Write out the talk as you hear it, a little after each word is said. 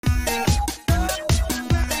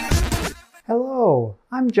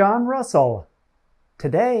I'm John Russell.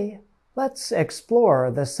 Today, let's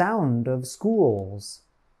explore the sound of schools,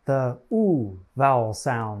 the oo vowel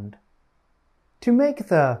sound. To make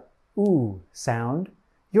the oo sound,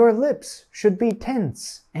 your lips should be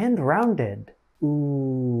tense and rounded.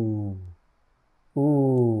 Ooh,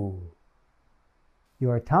 ooh.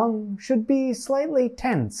 Your tongue should be slightly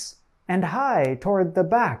tense and high toward the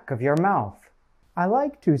back of your mouth. I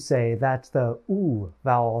like to say that the oo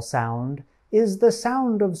vowel sound is the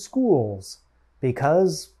sound of schools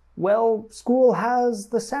because, well, school has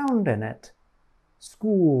the sound in it.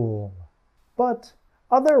 School. But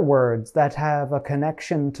other words that have a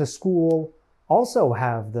connection to school also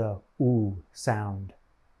have the oo sound.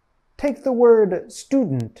 Take the word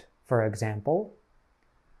student, for example.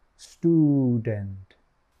 Student.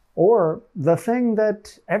 Or the thing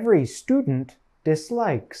that every student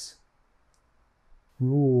dislikes.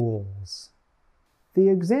 Rules. The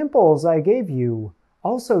examples I gave you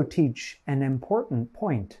also teach an important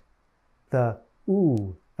point. The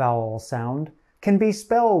oo vowel sound can be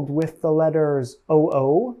spelled with the letters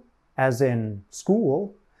oo, as in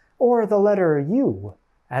school, or the letter u,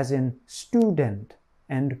 as in student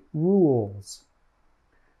and rules.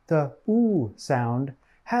 The oo sound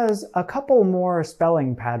has a couple more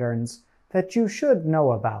spelling patterns that you should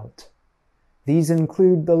know about. These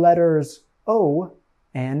include the letters o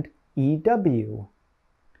and EW.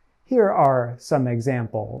 Here are some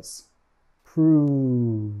examples.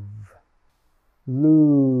 Prove,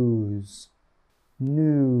 lose,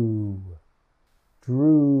 new,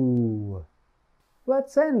 drew.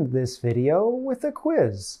 Let's end this video with a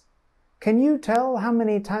quiz. Can you tell how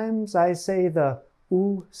many times I say the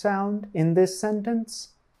oo sound in this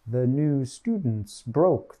sentence? The new students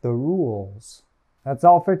broke the rules. That's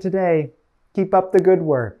all for today. Keep up the good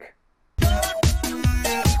work.